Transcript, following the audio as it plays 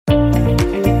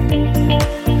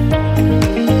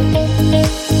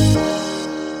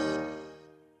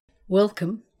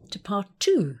Welcome to part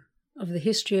 2 of the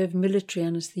History of Military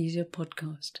Anaesthesia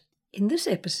podcast. In this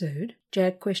episode,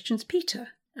 Jag questions Peter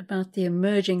about the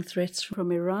emerging threats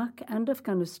from Iraq and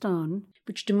Afghanistan,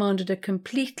 which demanded a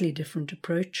completely different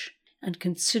approach and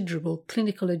considerable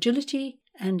clinical agility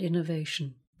and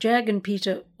innovation. Jag and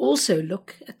Peter also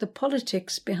look at the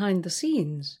politics behind the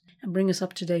scenes and bring us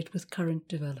up to date with current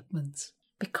developments.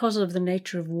 Because of the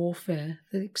nature of warfare,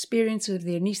 the experience of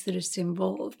the anaesthetists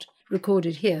involved,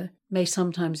 recorded here, may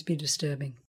sometimes be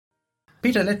disturbing.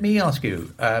 Peter, let me ask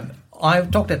you.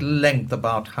 I've talked at length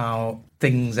about how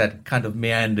things had kind of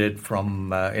meandered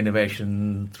from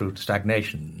innovation through to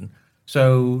stagnation.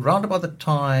 So round about the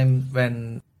time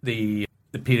when the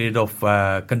period of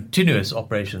continuous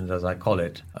operations, as I call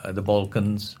it, the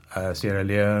Balkans, Sierra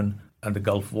Leone and the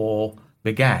Gulf War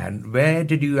began, where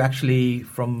did you actually,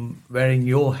 from wearing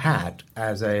your hat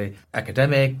as a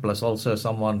academic, plus also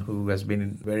someone who has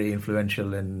been very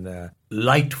influential in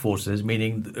light forces,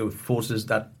 meaning forces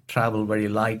that travel very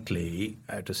lightly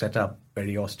to set up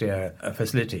very austere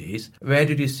facilities, where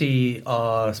did you see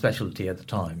our specialty at the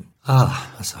time?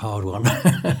 That's a hard one.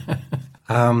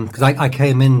 Because I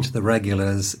came into the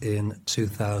regulars in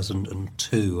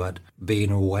 2002. I'd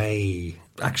been away,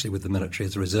 actually with the military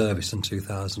as a reservist in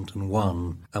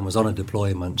 2001, and was on a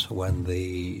deployment when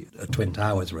the Twin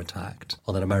Towers were attacked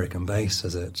on an American base,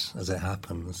 as it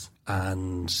happens.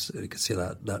 And you could see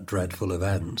that dreadful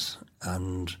event.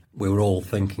 And we were all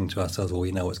thinking to ourselves, well,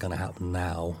 we know what's going to happen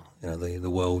now. You know, the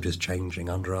world is changing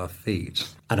under our feet.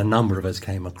 And a number of us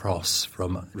came across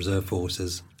from reserve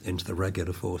forces into the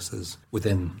regular forces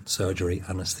within surgery,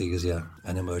 anaesthesia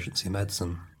and emergency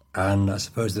medicine. And I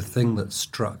suppose the thing that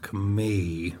struck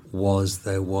me was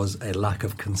there was a lack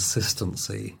of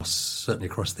consistency, certainly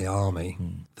across the army.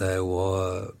 There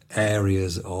were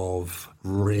areas of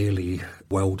really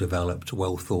well-developed,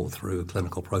 well-thought-through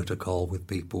clinical protocol with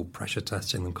people pressure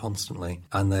testing them constantly.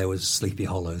 And there was sleepy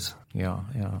hollows. Yeah.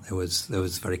 There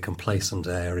was very complacent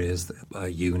areas,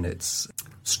 units,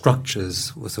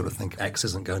 structures were sort of think X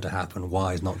isn't going to happen,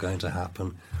 Y is not going to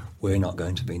happen. We're not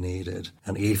going to be needed.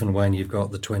 And even when you've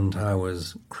got the Twin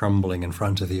Towers crumbling in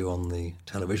front of you on the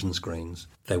television screens,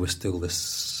 there was still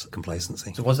this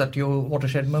complacency. So was that your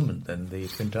watershed moment then, the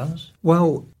Twin Towers?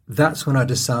 Well, that's when I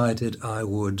decided I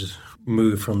would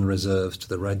move from the reserves to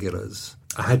the regulars.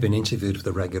 I had been interviewed for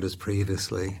the regulars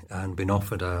previously and been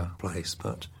offered a place,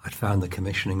 but I'd found the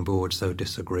commissioning board so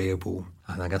disagreeable,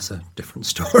 and I guess a different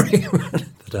story,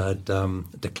 that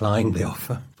I'd declined the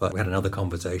offer. But we had another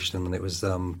conversation, and it was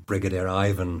Brigadier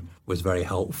Ivan was very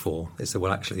helpful. They said,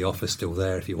 well, actually, the offer's still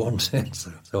there if you want it.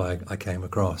 So I came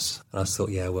across, and I thought,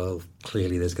 yeah, well,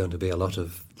 clearly there's going to be a lot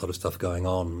of stuff going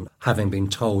on. Having been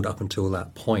told up until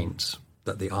that point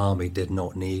that the army did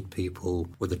not need people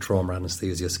with a trauma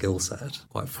anaesthesia skill set,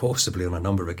 quite forcibly on a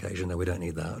number of occasions. No, we don't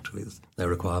need that. There's no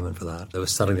requirement for that. There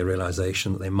was suddenly the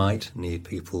realisation that they might need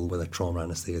people with a trauma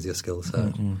anaesthesia skill set.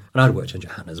 Mm-hmm. And I'd worked in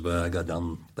Johannesburg, I'd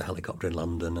done the helicopter in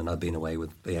London, and I'd been away with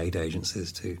the aid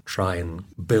agencies to try and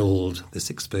build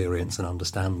this experience and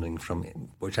understanding from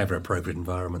whichever appropriate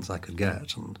environments I could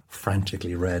get, and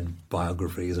frantically read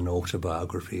biographies and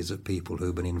autobiographies of people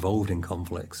who've been involved in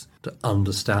conflicts to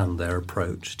understand their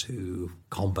approach to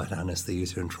combat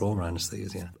anaesthesia and trauma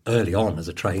anaesthesia. Early on, as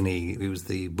a trainee, it was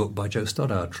the book by Joe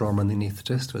Stoddard, Trauma and the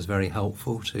Anaesthetist, was very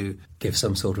helpful to give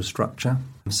some sort of structure.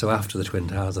 So after the Twin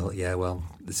Towers, I thought, yeah, well,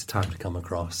 this is time to come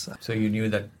across. So you knew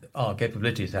that our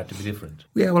capabilities had to be different?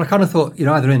 Yeah, well, I kind of thought, you're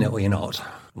either in it or you're not.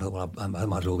 Well, I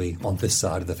might as well be on this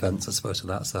side of the fence as opposed to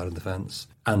that side of the fence.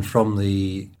 And from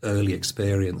the early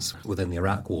experience within the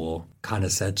Iraq War, kind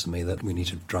of said to me that we need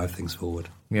to drive things forward.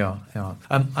 Yeah.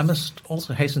 I must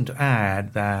also hasten to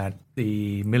add that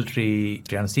the military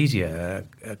anaesthesia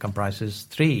comprises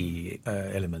three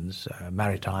elements,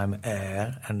 maritime,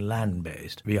 air and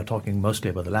land-based. We are talking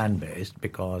mostly about the land-based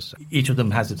because each of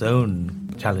them has its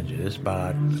own challenges,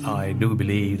 but I do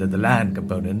believe that the land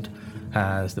component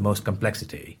has the most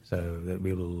complexity. So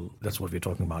that's what we're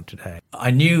talking about today.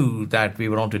 I knew that we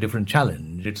were onto a different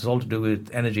challenge. It's all to do with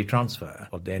energy transfer,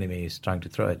 what the enemy is trying to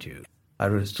throw at you.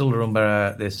 I still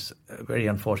remember this very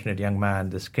unfortunate young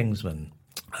man, this Kingsman,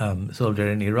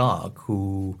 soldier in Iraq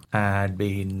who had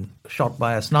been shot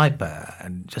by a sniper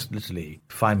and just literally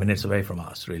 5 minutes away from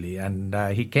us, really. And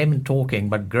he came in talking,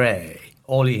 but grey.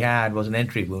 All he had was an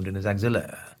entry wound in his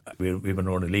axilla. we were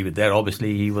going to leave it there.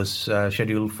 Obviously, he was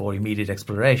scheduled for immediate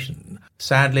exploration.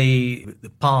 Sadly, the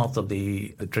path of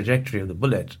the trajectory of the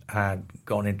bullet had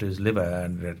gone into his liver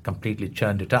and had completely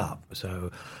churned it up.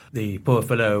 So the poor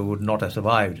fellow would not have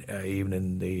survived even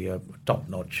in the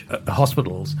top-notch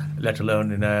hospitals, let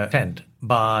alone in a tent.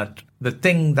 But the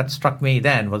thing that struck me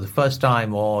then was the first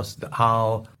time was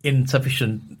how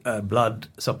insufficient blood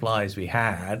supplies we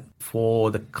had for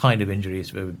the kind of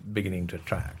injuries we were beginning to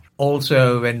attract.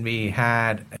 Also, when we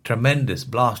had a tremendous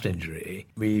blast injury,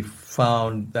 we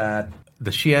found that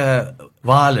the sheer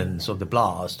violence of the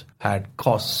blast had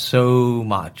caused so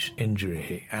much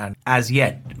injury. And as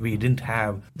yet, we didn't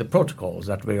have the protocols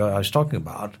that I was talking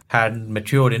about hadn't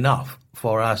matured enough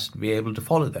for us to be able to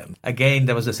follow them. Again,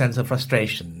 there was a sense of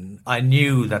frustration. I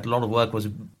knew that a lot of work was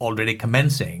already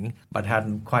commencing, but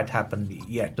hadn't quite happened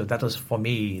yet. So that was, for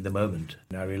me, the moment.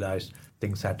 And I realized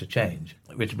things had to change.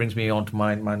 Which brings me on to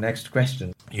my next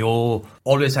question. You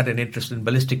always had an interest in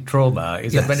ballistic trauma.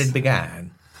 Is that when it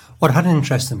began? Well, I had an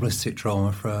interest in ballistic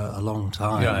trauma for a long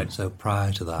time, right. So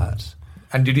prior to that.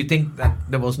 And did you think that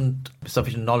there wasn't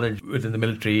sufficient knowledge within the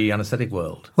military anaesthetic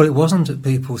world? Well, it wasn't at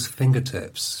people's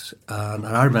fingertips. And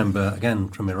I remember, again,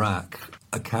 from Iraq,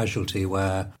 a casualty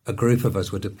where a group of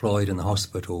us were deployed in the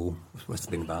hospital, it must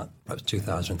have been about perhaps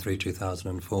 2003,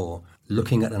 2004,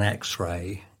 looking at an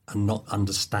X-ray and not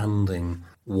understanding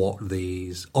what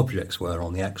these objects were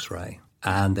on the X-ray.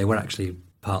 And they were actually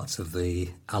parts of the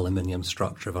aluminium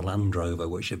structure of a Land Rover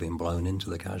which had been blown into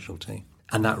the casualty.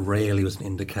 And that really was an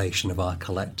indication of our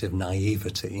collective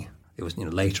naivety. It was,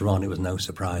 later on, it was no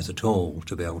surprise at all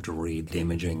to be able to read the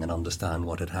imaging and understand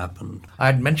what had happened. I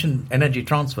had mentioned energy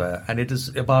transfer, and it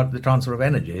is about the transfer of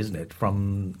energy, isn't it,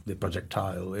 from the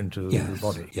projectile into the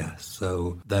body? Yes.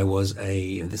 So there was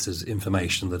this is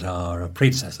information that our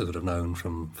predecessors would have known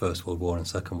from First World War and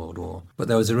Second World War, but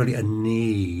there was really a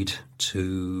need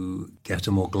to get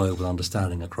a more global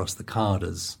understanding across the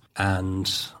cadres.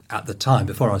 And at the time,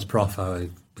 before I was prof, I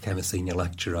became a senior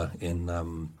lecturer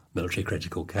in military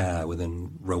critical care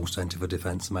within Royal Centre for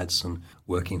Defence Medicine,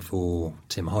 working for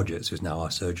Tim Hodgetts, who's now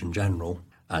our Surgeon General,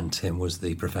 and Tim was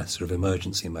the Professor of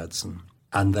Emergency Medicine.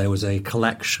 And there was a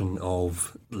collection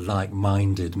of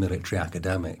like-minded military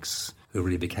academics who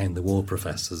really became the war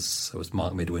professors. It was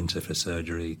Mark Midwinter for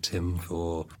surgery, Tim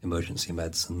for emergency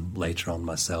medicine, later on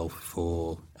myself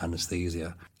for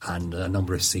anaesthesia, and a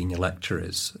number of senior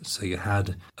lecturers. So you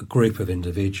had a group of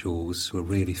individuals who were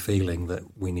really feeling that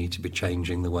we need to be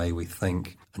changing the way we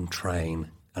think and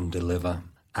train and deliver.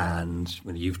 And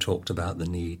when you've talked about the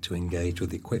need to engage with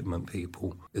the equipment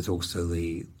people, there's also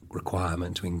the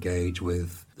requirement to engage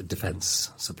with the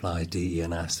defence supply,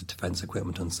 DENS, the Defence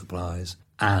Equipment and Supplies,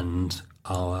 and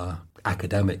our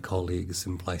academic colleagues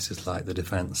in places like the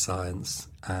Defence Science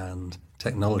and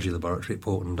Technology Laboratory at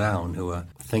Porton Down, who are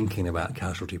thinking about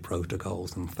casualty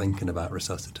protocols and thinking about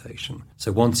resuscitation.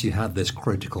 So once you had this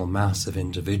critical mass of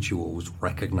individuals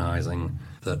recognising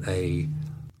that a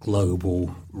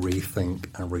global rethink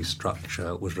and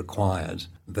restructure was required,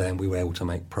 then we were able to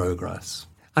make progress.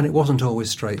 And it wasn't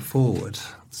always straightforward.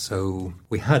 So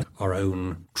we had our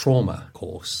own trauma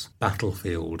course,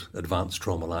 Battlefield Advanced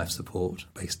Trauma Life Support,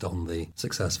 based on the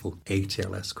successful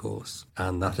ATLS course.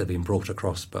 And that had been brought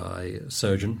across by a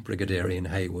surgeon, Brigadier Ian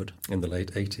Hayward, in the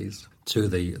late 80s to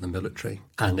the military.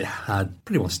 And it had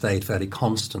pretty much stayed fairly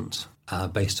constant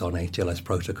based on ATLS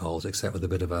protocols, except with a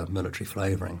bit of a military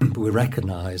flavouring. But we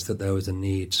recognised that there was a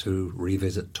need to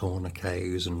revisit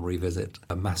tourniquets and revisit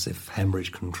a massive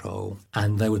hemorrhage control.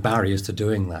 And there were barriers to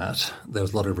doing that. There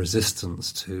was a lot of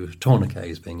resistance to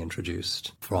tourniquets being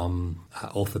introduced from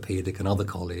orthopaedic and other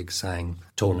colleagues saying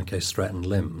tourniquets threaten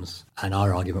limbs. And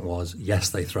our argument was, yes,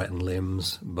 they threaten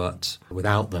limbs, but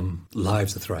without them,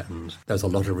 lives are threatened. There was a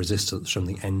lot of resistance from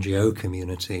the NGO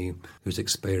community, whose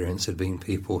experience had been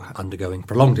people undergoing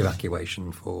prolonged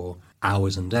evacuation for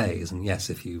hours and days. And yes,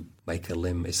 if you make a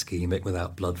limb ischemic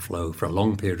without blood flow for a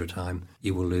long period of time,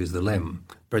 you will lose the limb.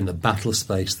 But in the battle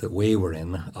space that we were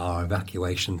in, our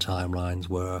evacuation timelines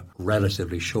were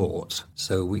relatively short.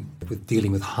 So with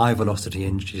dealing with high velocity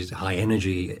injuries, high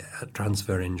energy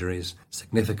transfer injuries,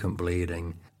 significant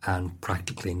bleeding, and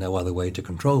practically no other way to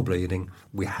control bleeding,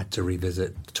 we had to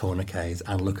revisit tourniquets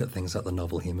and look at things like the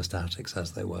novel hemostatics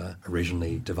as they were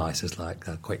originally, devices like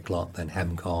QuickClot, then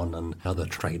Hemcon, and other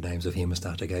trade names of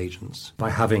hemostatic agents.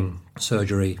 By having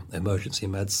surgery, emergency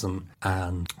medicine,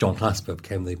 and John Clasper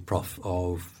became the prof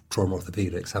of trauma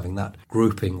orthopaedics, having that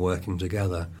grouping working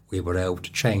together, we were able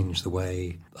to change the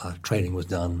way training was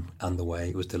done and the way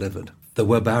it was delivered. There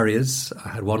were barriers. I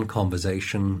had one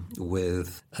conversation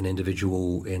with an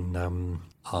individual in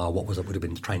what would have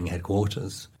been training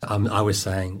headquarters. I was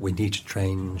saying we need to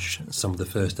change some of the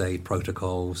first aid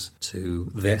protocols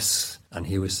to this, and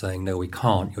he was saying, no, we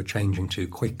can't, you're changing too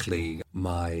quickly.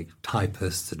 My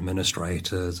typists,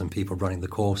 administrators, and people running the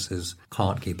courses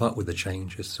can't keep up with the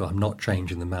changes, so I'm not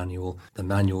changing the manual. The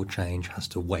manual change has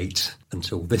to wait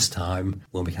until this time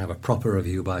when we have a proper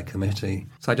review by committee.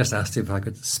 So I just asked him if I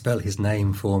could spell his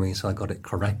name for me so I got it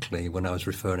correctly when I was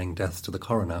referring deaths to the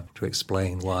coroner, to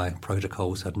explain why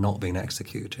protocols had not been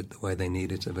executed the way they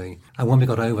needed to be. And when we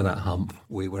got over that hump,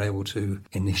 we were able to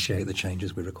initiate the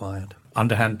changes we required.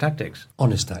 Underhand tactics?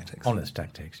 Honest tactics. Honest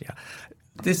tactics, yeah.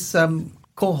 This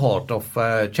cohort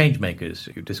of change makers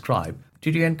you described,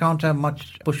 did you encounter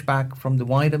much pushback from the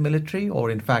wider military, or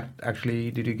in fact,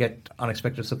 actually, did you get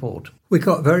unexpected support? We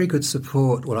got very good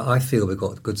support. Well, I feel we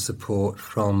got good support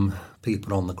from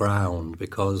people on the ground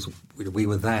because we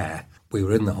were there. We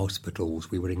were in the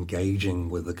hospitals. We were engaging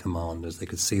with the commanders. They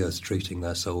could see us treating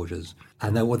their soldiers.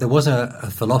 And there was a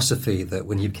philosophy that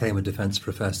when you became a defence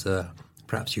professor,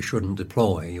 perhaps you shouldn't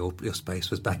deploy. Your space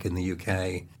was back in the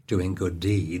UK doing good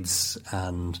deeds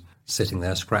and sitting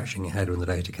there scratching your head when the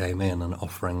data came in and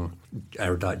offering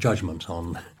erudite judgment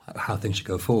on how things should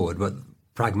go forward. But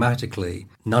pragmatically,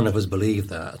 none of us believed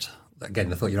that. Again,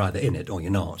 they thought you're either in it or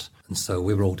you're not. And so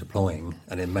we were all deploying,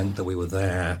 and it meant that we were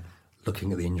there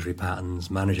looking at the injury patterns,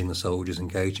 managing the soldiers,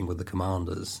 engaging with the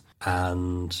commanders,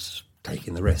 and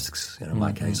taking the risks. In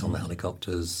my case, on the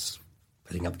helicopters,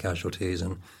 picking up casualties,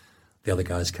 and the other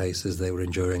guys' cases, they were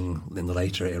enduring, in the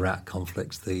later Iraq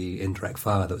conflicts, the indirect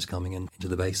fire that was coming into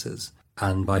the bases.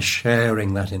 And by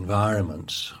sharing that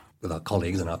environment with our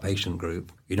colleagues and our patient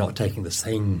group, you're not taking the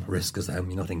same risk as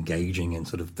them, you're not engaging in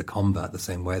sort of the combat the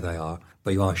same way they are,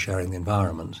 but you are sharing the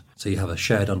environment. So you have a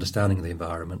shared understanding of the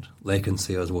environment. They can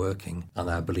see us working,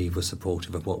 and I believe we're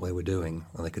supportive of what we were doing,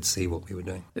 and they could see what we were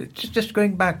doing. Just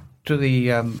going back to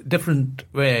the different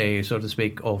way, so to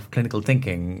speak, of clinical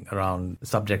thinking around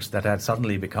subjects that had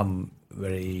suddenly become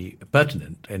very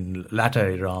pertinent in latter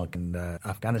Iraq and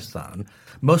Afghanistan,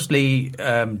 mostly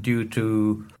due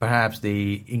to perhaps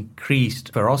the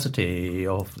increased ferocity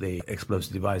of the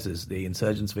explosive devices the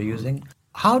insurgents were using.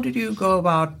 How did you go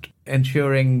about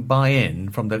ensuring buy-in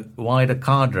from the wider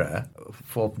cadre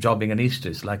for jobbing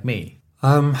anaesthetists like me?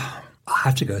 I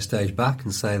have to go a stage back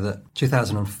and say that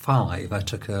 2005, I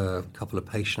took a couple of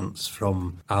patients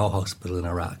from our hospital in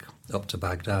Iraq up to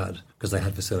Baghdad because they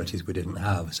had facilities we didn't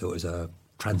have. So it was a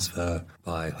transfer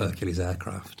by Hercules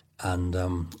aircraft, and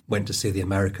went to see the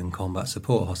American Combat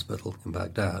Support Hospital in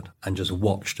Baghdad and just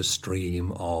watched a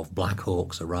stream of Black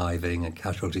Hawks arriving and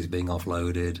casualties being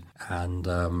offloaded, and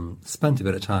spent a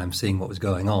bit of time seeing what was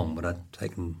going on when I'd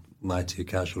taken my 2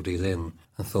 casualties in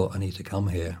and thought, I need to come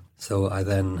here. So I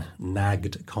then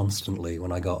nagged constantly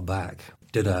when I got back,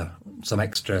 did some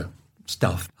extra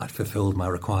stuff. I'd fulfilled my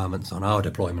requirements on our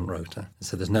deployment rota.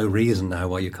 So there's no reason now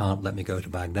why you can't let me go to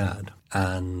Baghdad.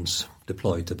 And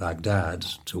deployed to Baghdad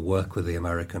to work with the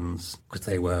Americans because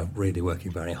they were really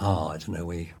working very hard.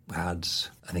 We had,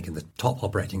 I think in the top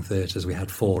operating theatres, we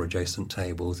had 4 adjacent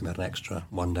tables. We had an extra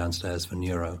one downstairs for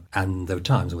neuro. And there were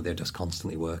times where they were just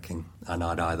constantly working. And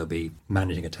I'd either be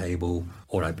managing a table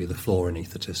or I'd be the floor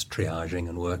anaesthetist triaging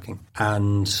and working.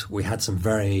 And we had some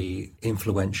very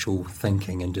influential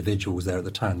thinking individuals there at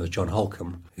the time. There was John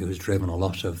Holcomb, who has driven a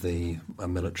lot of the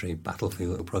military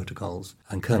battlefield protocols.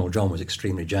 And Colonel John was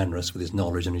extremely generous with his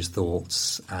knowledge and his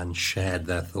thoughts, and shared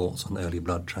their thoughts on early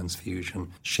blood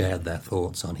transfusion, shared their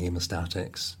thoughts on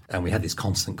hemostatics. And we had this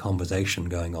constant conversation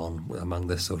going on among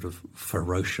this sort of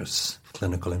ferocious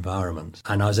clinical environment.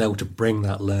 And I was able to bring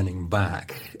that learning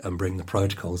back and bring the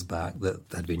protocols back that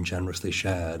had been generously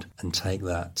shared, and take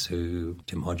that to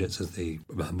Tim Hodgetts as the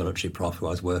military prof who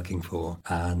I was working for,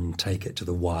 and take it to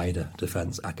the wider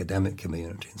defence academic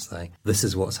community and say, this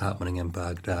is what's happening in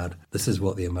Baghdad, this is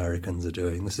what the Americans are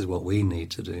doing, this is what we need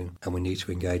to do, and we need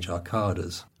to engage our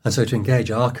cadres. And so to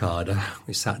engage our cadre,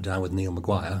 we sat down with Neil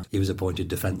Maguire. He was appointed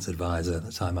defence advisor at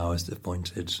the time I was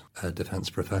appointed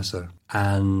defence professor.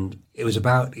 And it was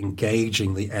about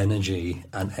engaging the energy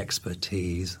and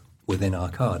expertise within our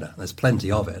cadre. There's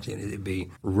plenty of it. It'd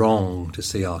be wrong to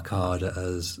see our cadre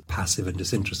as passive and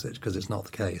disinterested, because it's not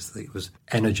the case. It was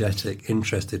energetic,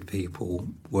 interested people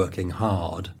working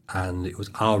hard, and it was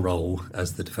our role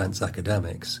as the defence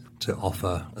academics to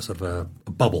offer a sort of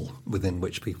a bubble within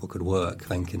which people could work,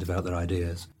 think and develop their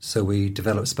ideas. So we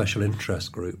developed special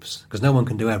interest groups, because no one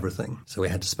can do everything. So we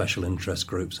had special interest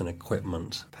groups in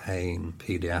equipment, pain,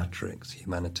 paediatrics,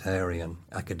 humanitarian,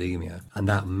 academia. And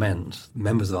that meant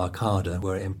members of our cadre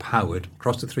were empowered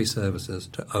across the three services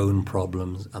to own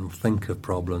problems and think of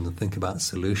problems and think about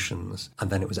solutions. And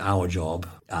then it was our job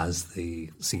as the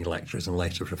senior lecturers and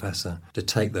later professor to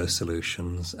take those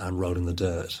solutions and roll in the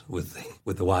dirt with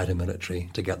the wider military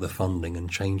to get the funding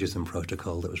and changes in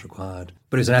protocol that was required.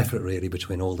 But it was an effort really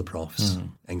between all the profs,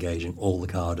 engaging all the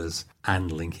cadres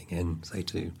and linking in, say,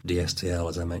 to DSTL,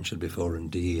 as I mentioned before, and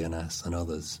DENS and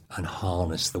others, and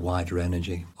harness the wider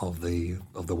energy of the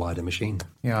wider machine.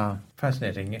 Yeah,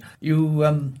 fascinating.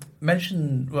 You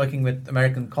mentioned working with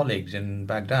American colleagues in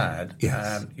Baghdad.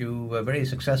 Yes. You were very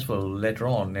successful later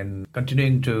on in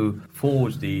continuing to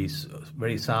forge these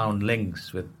very sound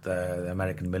links with the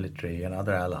American military and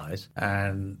other allies,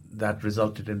 and that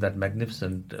resulted in that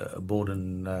magnificent Borden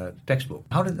textbook.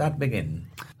 How did that begin?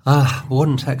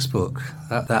 Borden textbook,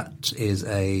 that is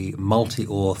a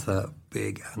multi-author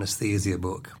big anaesthesia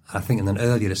book. I think in an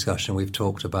earlier discussion we've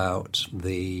talked about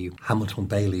the Hamilton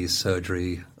Bailey's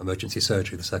surgery, emergency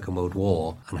surgery of the Second World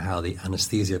War, and how the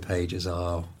anaesthesia pages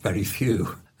are very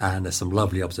few. And there's some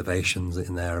lovely observations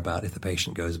in there about if the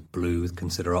patient goes blue,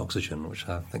 consider oxygen, which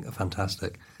I think are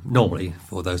fantastic. Normally,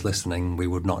 for those listening, we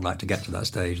would not like to get to that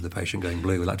stage of the patient going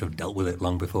blue. We'd like to have dealt with it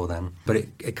long before then. But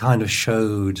it kind of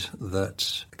showed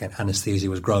that, again,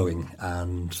 anaesthesia was growing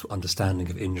and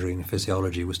understanding of injury and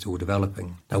physiology was still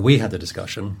developing. Now, we had the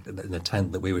discussion in the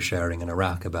tent that we were sharing in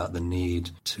Iraq about the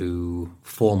need to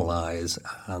formalise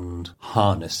and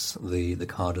harness the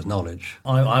cadre's knowledge.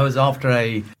 I was after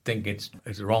I think it's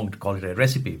wrong to call it a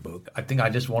recipe book. I think I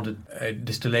just wanted a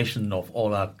distillation of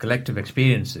all our collective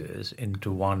experiences into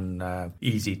one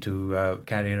easy to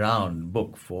carry around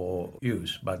book for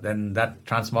use. But then that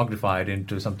transmogrified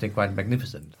into something quite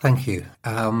magnificent. Thank you.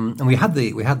 And we had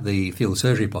the field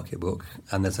surgery pocketbook,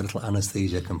 and there's a little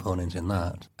anaesthesia component in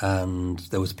that. And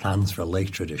there was plans for a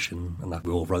later edition, and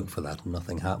we all wrote for that, and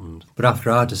nothing happened. But after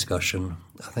our discussion,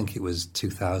 I think it was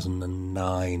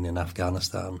 2009 in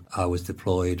Afghanistan, I was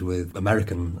deployed with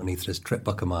American anaesthetist Trip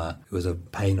Buckermeyer, who was a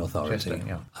pain authority,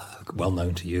 well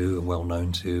known to you and well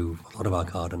known to a lot of our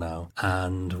cadre now.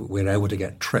 And we were able to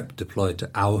get Trip deployed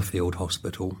to our field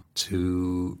hospital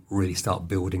to really start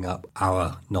building up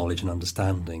our knowledge and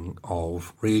understanding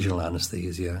of regional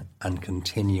anaesthesia and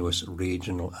continuous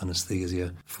regional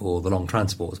anaesthesia for the long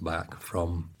transports back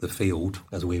from the field,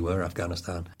 as we were,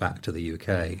 Afghanistan, back to the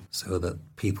UK, so that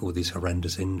people with these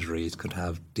horrendous injuries could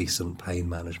have decent pain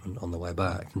management on the way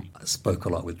back. I spoke a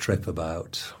lot with Trip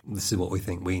about this is what we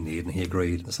think we need, and he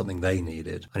agreed that's something they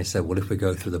needed. And he said, well, if we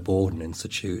go through the Borden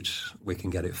Institute, we can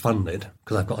get it funded,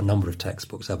 because I've got a number of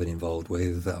textbooks I've been involved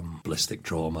with, ballistic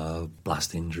trauma,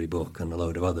 blast injury book, and a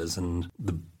load of others, and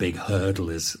the big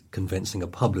hurdle is convincing a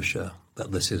publisher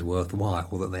that this is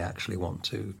worthwhile, that they actually want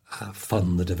to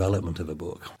fund the development of a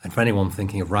book. And for anyone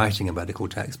thinking of writing a medical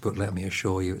textbook, let me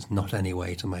assure you it's not any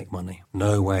way to make money.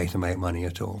 No way to make money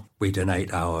at all. We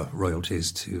donate our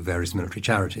royalties to various military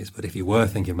charities, but if you were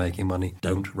thinking of making money,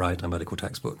 don't write a medical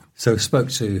textbook. So I spoke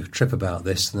to Trip about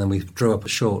this, and then we drew up a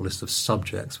short list of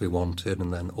subjects we wanted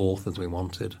and then authors we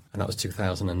wanted. And that was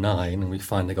 2009, and we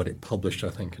finally got it published, I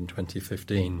think, in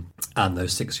 2015. And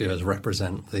those 6 years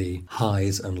represent the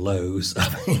highs and lows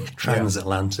of a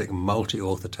transatlantic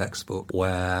multi-author textbook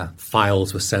where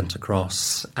files were sent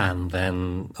across, and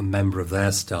then a member of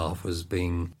their staff was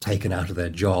being taken out of their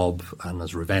job, and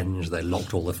as revenge they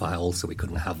locked all the files so we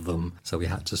couldn't have them. So we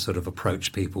had to sort of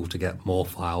approach people to get more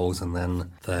files, and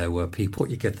then there were people,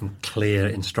 you give them clear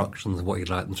instructions of what you'd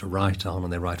like them to write on,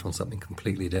 and they write on something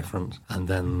completely different. And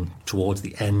then towards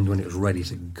the end, when it was ready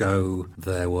to go,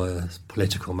 there were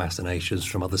political machinations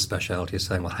from other specialities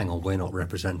saying, well, hang on, we're not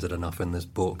represented enough in this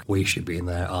book. We should be in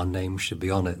there. Our name should be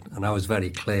on it. And I was very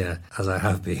clear, as I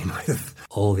have been with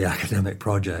all the academic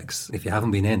projects, if you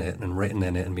haven't been in it and written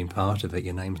in it and been part of it,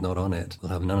 your name's not on it.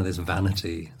 We'll have none of this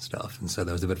vanity stuff. And so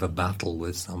there was a bit of a battle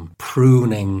with some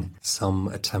pruning, some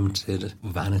attempted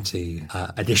vanity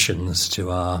additions to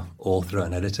our author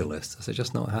and editor list. It's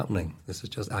just not happening. This is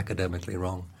just academically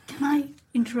wrong. Can I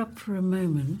interrupt for a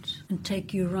moment and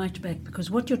take you right back, because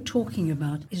what you're talking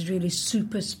about is really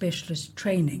super specialist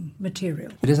training material.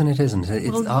 It isn't, it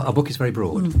isn't. Our book is very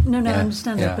broad. No, I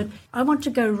understand that, but I want to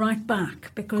go right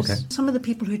back, because some of the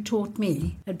people who taught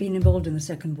me had been involved in the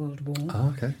Second World War.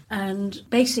 Oh, okay. And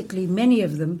basically many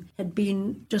of them had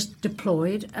been just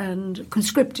deployed and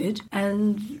conscripted,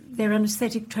 and their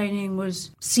anaesthetic training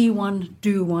was see one,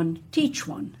 do one, teach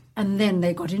one. And then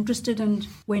they got interested and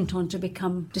went on to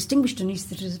become distinguished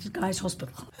anaesthetists at Guy's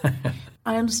Hospital.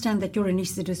 I understand that your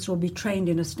anaesthetists will be trained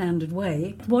in a standard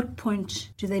way. At what point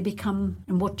do they become,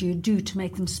 and what do you do to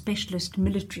make them specialist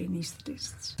military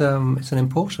anaesthetists? It's an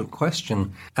important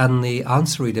question, and the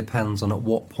answer really depends on at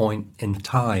what point in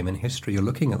time in history you're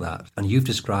looking at that. And you've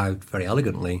described very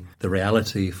elegantly the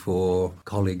reality for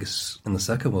colleagues in the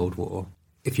Second World War.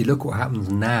 If you look at what happens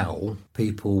now,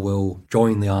 people will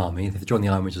join the army. If they join the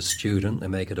army as a student, they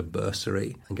may get a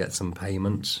bursary and get some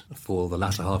payment for the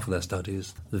latter half of their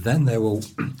studies. Then they will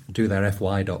do their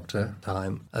FY doctor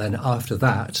time. And then after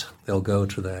that, they'll go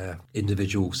to their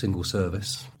individual single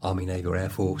service, Army, Navy or Air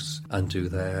Force, and do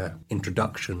their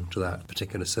introduction to that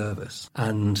particular service.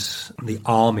 And the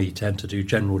Army tend to do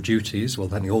general duties. Well,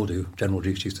 then they all do general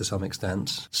duties to some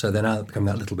extent. So they're now becoming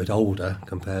that little bit older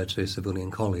compared to civilian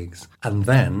colleagues. And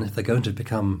then, if they're going to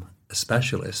become a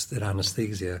specialist in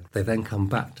anaesthesia, they then come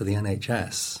back to the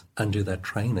NHS and do their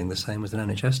training the same as an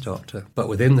NHS doctor. But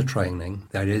within the training,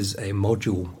 there is a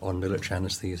module on military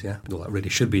anaesthesia. Well, that really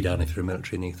should be done if you're a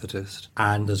military anaesthetist.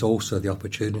 And there's also the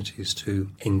opportunities to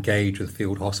engage with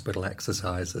field hospital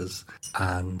exercises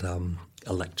and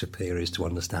elective periods to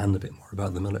understand a bit more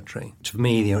about the military. To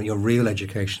me, your real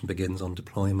education begins on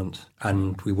deployment,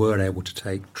 and we were able to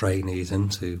take trainees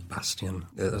into Bastion,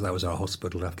 that was our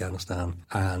hospital in Afghanistan,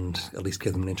 and at least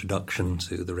give them an introduction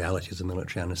to the realities of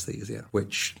military anaesthesia,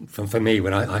 which for me,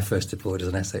 when I first deployed as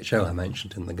an SHO, I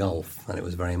mentioned in the Gulf, and it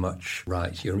was very much,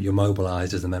 right, you're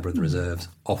mobilised as a member of the reserves,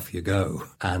 off you go.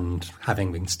 And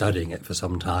having been studying it for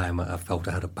some time, I felt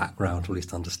I had a background to at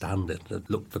least understand it. I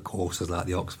looked for courses like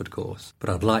the Oxford course. But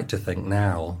I'd like to think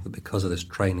now that because of this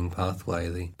training pathway,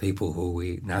 the people who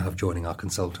we now have joining our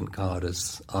consultant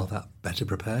cadres are that better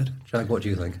prepared. Jag, what do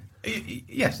you think?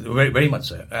 Yes, very, very much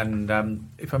so. And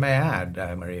if I may add,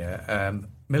 Maria,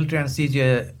 military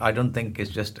anaesthesia, I don't think is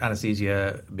just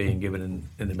anaesthesia being given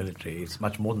in the military. It's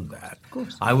much more than that. Of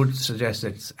course. I would suggest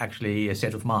it's actually a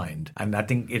state of mind. And I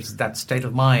think it's that state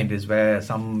of mind is where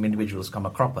some individuals come a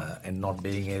cropper and not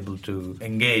being able to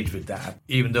engage with that,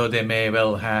 even though they may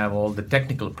well have all the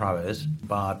technical prowess,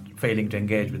 but failing to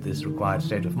engage with this required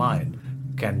state of mind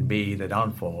can be the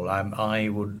downfall. I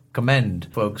would commend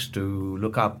folks to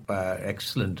look up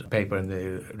excellent paper in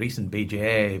the recent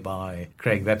BJA by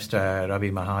Craig Webster, Ravi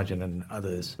Mahajan and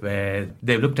others, where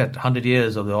they've looked at 100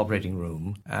 years of the operating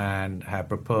room and have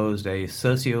proposed a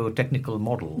socio-technical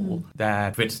model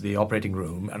that fits the operating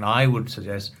room. And I would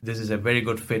suggest this is a very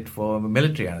good fit for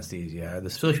military anesthesia, the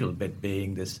social bit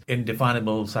being this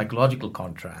indefinable psychological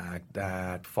contract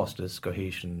that fosters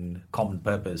cohesion, common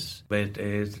purpose, but it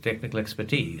is the technical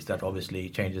expertise that obviously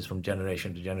changes from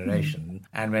generation to generation.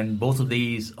 And when both of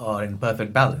these are in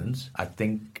perfect balance, I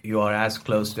think you are as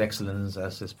close to excellence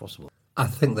as is possible. I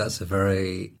think that's a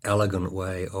very elegant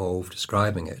way of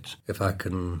describing it. If I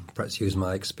can perhaps use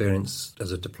my experience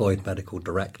as a deployed medical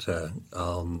director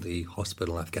on the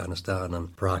hospital in Afghanistan,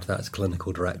 and prior to that as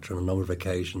clinical director on a number of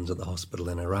occasions at the hospital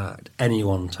in Iraq. Any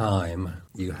one time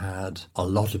you had a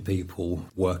lot of people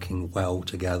working well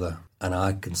together. And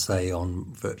I can say on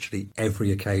virtually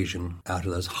every occasion, out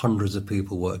of those hundreds of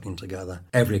people working together,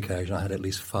 every occasion I had at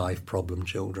least 5 problem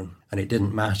children. And it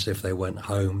didn't matter if they went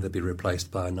home, they'd be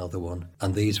replaced by another one.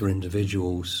 And these were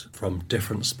individuals from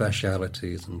different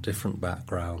specialities and different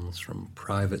backgrounds, from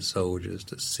private soldiers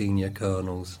to senior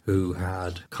colonels who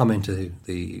had come into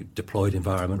the deployed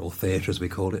environment, or theatre as we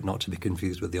call it, not to be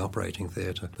confused with the operating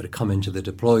theatre, but had come into the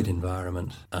deployed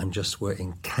environment and just were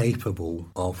incapable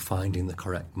of finding the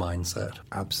correct mindset.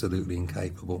 Absolutely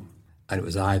incapable. And it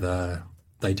was either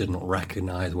they didn't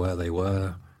recognise where they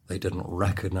were, they didn't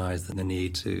recognise the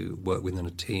need to work within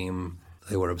a team,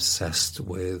 they were obsessed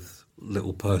with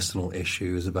little personal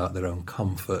issues about their own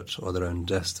comfort or their own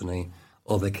destiny,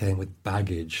 or they came with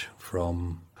baggage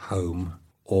from home,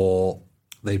 or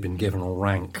they'd been given a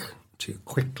rank too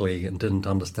quickly and didn't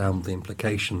understand the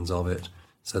implications of it,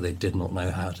 so they did not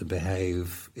know how to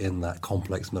behave in that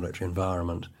complex military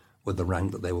environment with the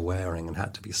rank that they were wearing, and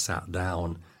had to be sat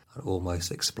down and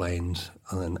almost explained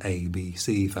in an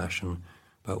ABC fashion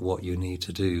about what you need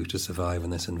to do to survive in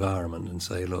this environment, and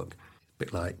say, look, a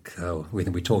bit like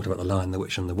we talked about the Lion, the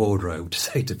Witch and the Wardrobe, to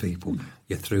say to people,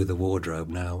 you're through the wardrobe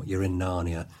now, you're in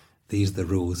Narnia, these are the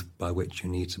rules by which you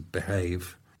need to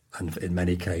behave, and in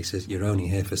many cases, you're only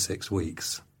here for 6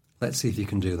 weeks. Let's see if you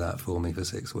can do that for me for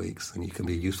 6 weeks, and you can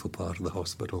be a useful part of the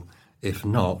hospital. If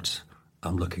not,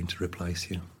 I'm looking to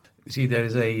replace you. You see, there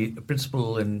is a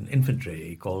principle in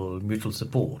infantry called mutual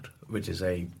support, which is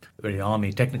a very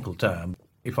army technical term.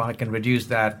 If I can reduce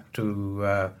that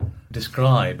to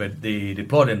describe the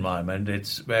deployed environment,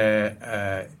 it's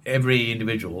where every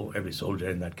individual, every soldier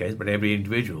in that case, but every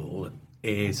individual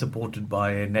is supported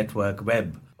by a network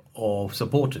web of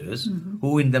supporters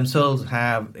who in themselves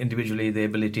have individually the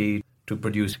ability to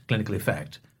produce clinical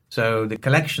effect. So the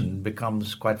collection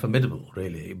becomes quite formidable,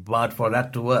 really. But for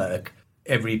that to work,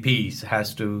 every piece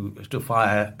has to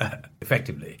fire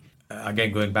effectively.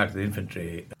 Again, going back to the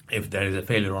infantry, if there is a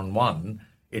failure on one,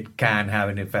 it can have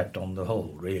an effect on the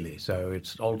whole, really. So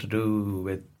it's all to do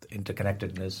with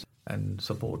interconnectedness and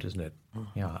support, isn't it?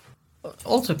 Yeah.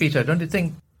 Also, Peter, don't you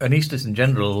think anaesthetists in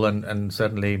general, and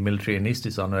certainly military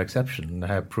anaesthetists are no exception,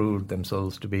 have proved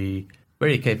themselves to be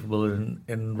very capable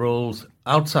in roles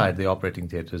outside the operating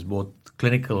theatres, both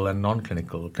clinical and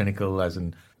non-clinical. Clinical as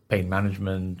in pain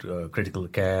management, critical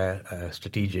care,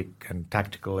 strategic and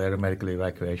tactical aeromedical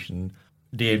evacuation.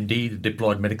 DMD, the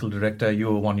deployed medical director, you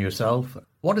were one yourself.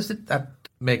 What is it that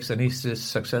makes anaesthetists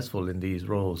successful in these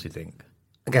roles, you think?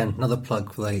 Again, another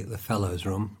plug for the fellows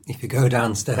room. If you go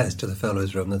downstairs to the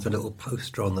fellows room, there's a little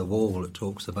poster on the wall that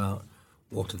talks about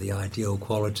what are the ideal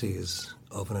qualities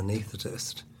of an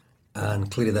anaesthetist.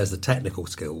 And clearly there's the technical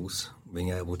skills, being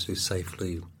able to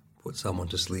safely put someone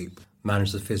to sleep,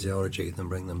 manage the physiology, then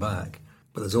bring them back.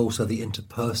 But there's also the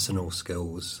interpersonal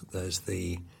skills. There's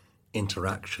the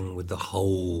interaction with the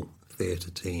whole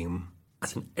theatre team,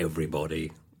 as in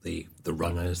everybody, the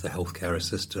runners, the healthcare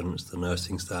assistants, the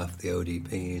nursing staff, the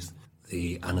ODPs,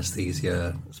 the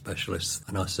anaesthesia specialists,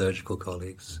 and our surgical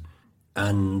colleagues.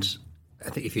 And I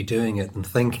think if you're doing it and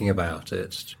thinking about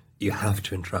it, you have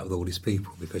to interact with all these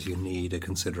people because you need a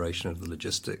consideration of the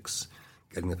logistics,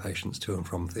 getting the patients to and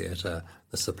from theatre,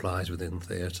 the supplies within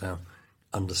theatre,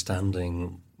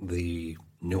 understanding the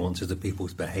nuances of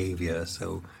people's behaviour.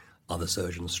 So are the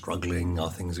surgeons struggling? Are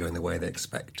things going the way they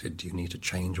expected? Do you need to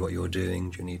change what you're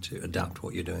doing? Do you need to adapt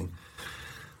what you're doing?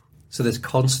 So there's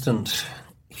constant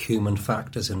human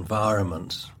factors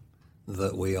environment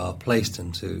that we are placed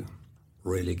into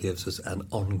really gives us an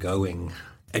ongoing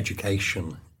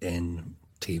education in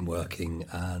team working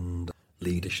and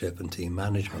leadership and team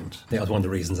management. That was one of the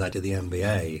reasons I did the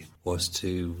MBA, was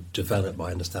to develop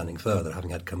my understanding further.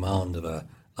 Having had command of a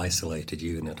isolated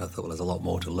unit, I thought, well, there's a lot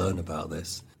more to learn about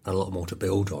this, and a lot more to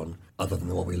build on, other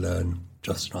than what we learn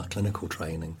just in our clinical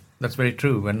training. That's very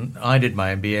true. When I did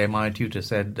my MBA, my tutor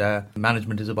said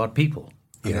management is about people.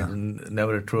 Yeah.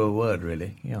 Never a truer word,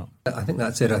 really. Yeah. I think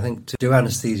that's it. I think to do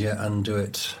anaesthesia and do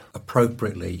it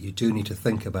appropriately, you do need to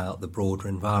think about the broader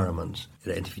environment.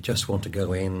 And if you just want to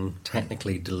go in,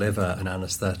 technically deliver an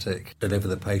anaesthetic, deliver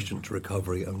the patient to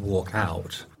recovery and walk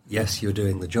out, yes, you're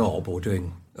doing the job or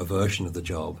doing a version of the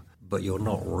job, but you're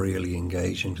not really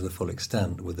engaging to the full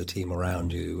extent with the team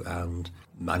around you and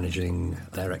managing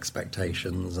their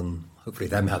expectations and hopefully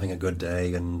them having a good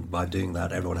day, and by doing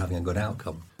that, everyone having a good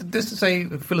outcome. This is a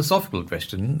philosophical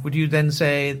question. Would you then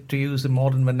say, to use the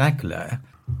modern vernacular,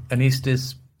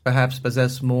 anaesthetists perhaps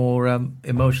possess more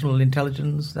emotional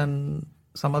intelligence than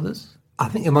some others? I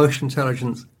think emotional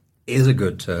intelligence is a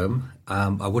good term.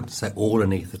 I wouldn't say all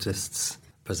anaesthetists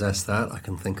possess that. I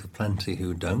can think of plenty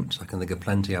who don't. I can think of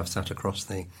plenty I've sat across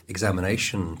the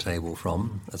examination table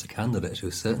from as a candidate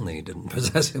who certainly didn't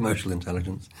possess emotional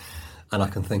intelligence. And I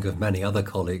can think of many other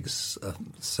colleagues,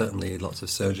 certainly lots of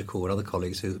surgical and other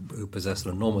colleagues who possess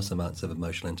enormous amounts of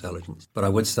emotional intelligence. But I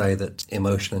would say that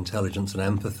emotional intelligence and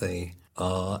empathy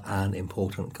are an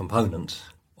important component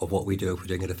of what we do if we're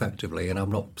doing it effectively. And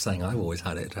I'm not saying I've always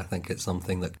had it. I think it's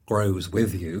something that grows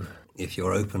with you if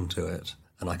you're open to it.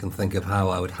 And I can think of how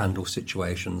I would handle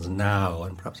situations now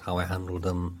and perhaps how I handled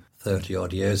them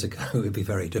 30-odd years ago would be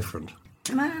very different.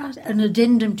 Can I add an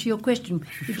addendum to your question,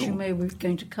 which you may be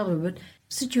going to cover, but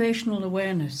situational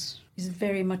awareness is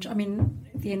very much, I mean,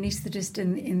 the anaesthetist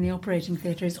in the operating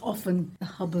theatre is often the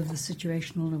hub of the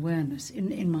situational awareness,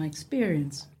 in my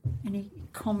experience. Any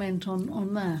comment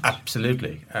on that?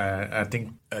 Absolutely. I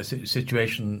think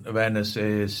situation awareness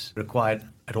is required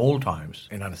at all times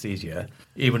in anaesthesia,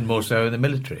 even more so in the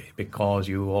military, because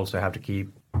you also have to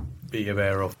be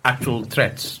aware of actual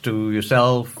threats to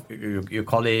yourself, your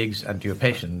colleagues, and to your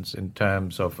patients in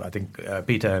terms of, I think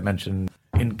Peter mentioned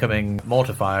incoming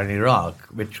mortar fire in Iraq,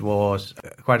 which was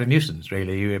quite a nuisance,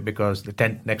 really, because the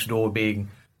tent next door being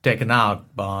taken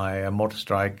out by a mortar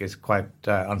strike is quite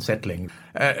unsettling.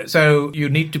 So you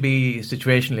need to be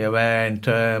situationally aware in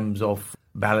terms of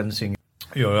balancing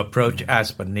your approach as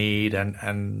per need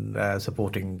and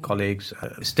supporting colleagues.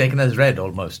 It's taken as read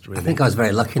almost, really. I think I was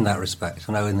very lucky in that respect.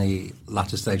 I know in the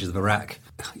latter stages of Iraq,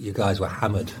 you guys were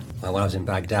hammered. When I was in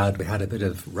Baghdad, we had a bit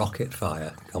of rocket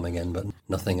fire coming in, but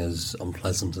nothing as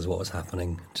unpleasant as what was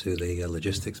happening to the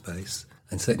logistics base.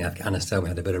 And certainly in Afghanistan, we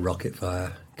had a bit of rocket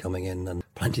fire coming in and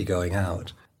plenty going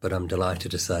out. But I'm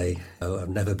delighted to say I've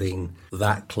never been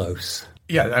that close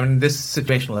Yeah, I mean, this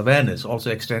situational awareness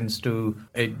also extends to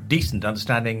a decent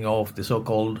understanding of the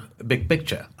so-called big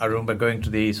picture. I remember going to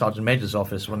the Sergeant Major's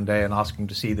office one day and asking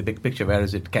to see the big picture, where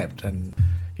is it kept? And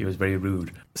he was very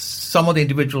rude. Some of the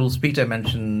individuals Peter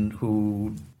mentioned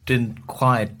who didn't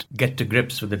quite get to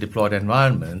grips with the deployed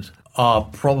environment are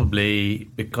probably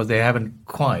because they haven't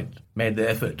quite made the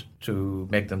effort to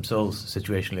make themselves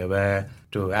situationally aware,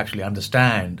 to actually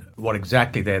understand what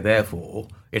exactly they're there for.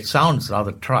 It sounds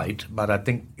rather trite, but I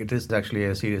think it is actually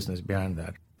a seriousness behind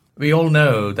that. We all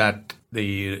know that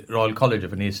the Royal College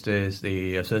of Anaesthetists,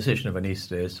 the Association of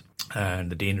Anaesthetists, and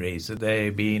the Deaneries,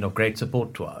 they've been of great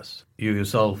support to us. You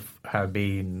yourself have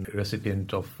been a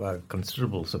recipient of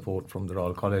considerable support from the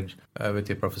Royal College with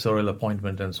your professorial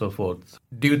appointment and so forth.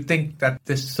 Do you think that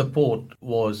this support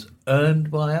was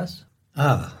earned by us?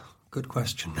 Good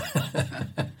question.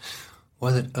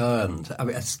 Was it earned? I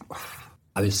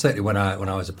mean, certainly when I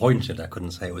was appointed, I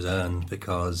couldn't say it was earned,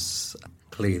 because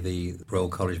clearly the Royal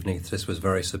College of Anaesthetists was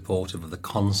very supportive of the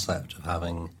concept of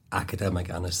having academic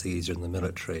anaesthesia in the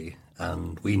military,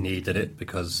 and we needed it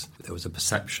because there was a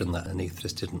perception that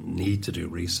anaesthetists didn't need to do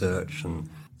research and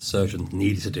surgeons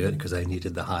needed to do it because they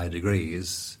needed the higher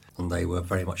degrees, and they were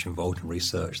very much involved in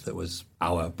research that was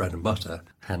our bread and butter.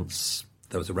 Hence,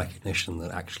 there was a recognition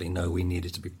that actually, no, we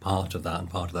needed to be part of that and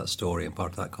part of that story and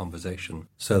part of that conversation.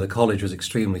 So the college was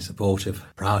extremely supportive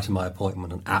prior to my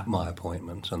appointment and at my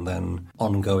appointment, and then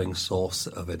ongoing source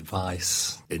of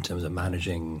advice in terms of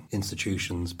managing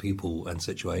institutions, people and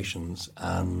situations,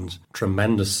 and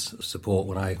tremendous support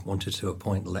when I wanted to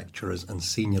appoint lecturers and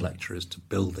senior lecturers to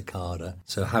build the cadre.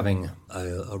 So having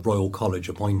a Royal College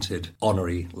appointed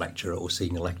honorary lecturer or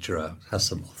senior lecturer has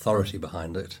some authority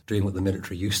behind it, doing what the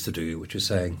military used to do, which is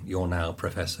saying you're now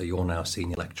professor, you're now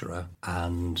senior lecturer,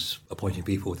 and appointing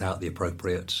people without the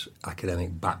appropriate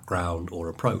academic background or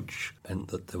approach meant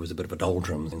that there was a bit of a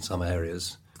doldrums in some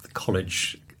areas. The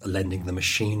college lending the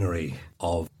machinery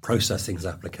of processing these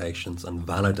applications and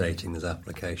validating these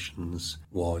applications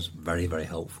was very, very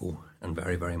helpful and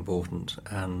very, very important.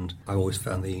 And I always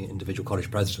found the individual college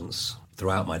presidents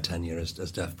throughout my tenure as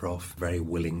Deaf Prof very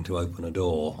willing to open a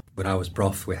door. When I was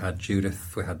Prof, we had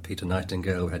Judith, we had Peter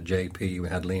Nightingale, we had JP, we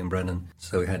had Liam Brennan.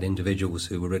 So we had individuals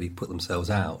who really put themselves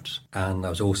out. And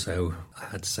I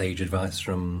had sage advice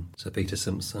from Sir Peter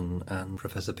Simpson and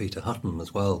Professor Peter Hutton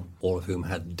as well, all of whom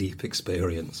had deep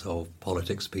experience of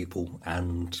politics people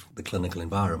and the clinical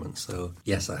environment. So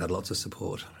yes, I had lots of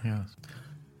support. Yes.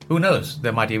 Who knows?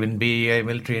 There might even be a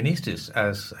military anaesthetist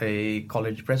as a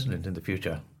college president in the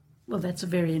future. Well, that's a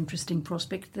very interesting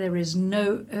prospect. There is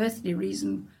no earthly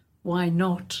reason why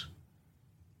not.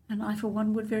 And I, for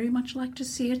one, would very much like to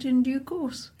see it in due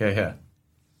course. Yeah.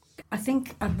 I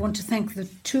think I'd want to thank the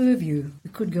two of you. We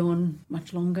could go on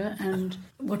much longer, and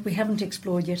what we haven't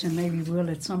explored yet, and maybe will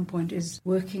at some point, is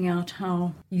working out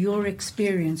how your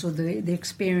experience or the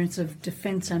experience of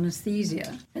defence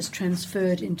anaesthesia has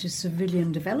transferred into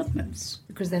civilian developments,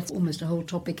 because that's almost a whole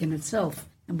topic in itself,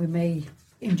 and we may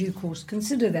in due course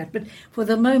consider that. But for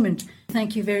the moment,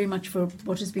 thank you very much for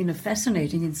what has been a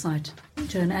fascinating insight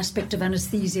into an aspect of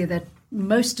anaesthesia that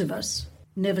most of us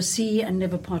never see and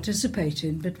never participate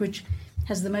in, but which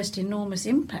has the most enormous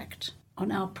impact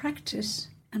on our practice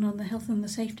and on the health and the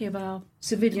safety of our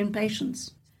civilian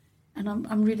patients. And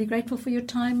I'm really grateful for your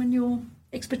time and your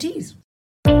expertise.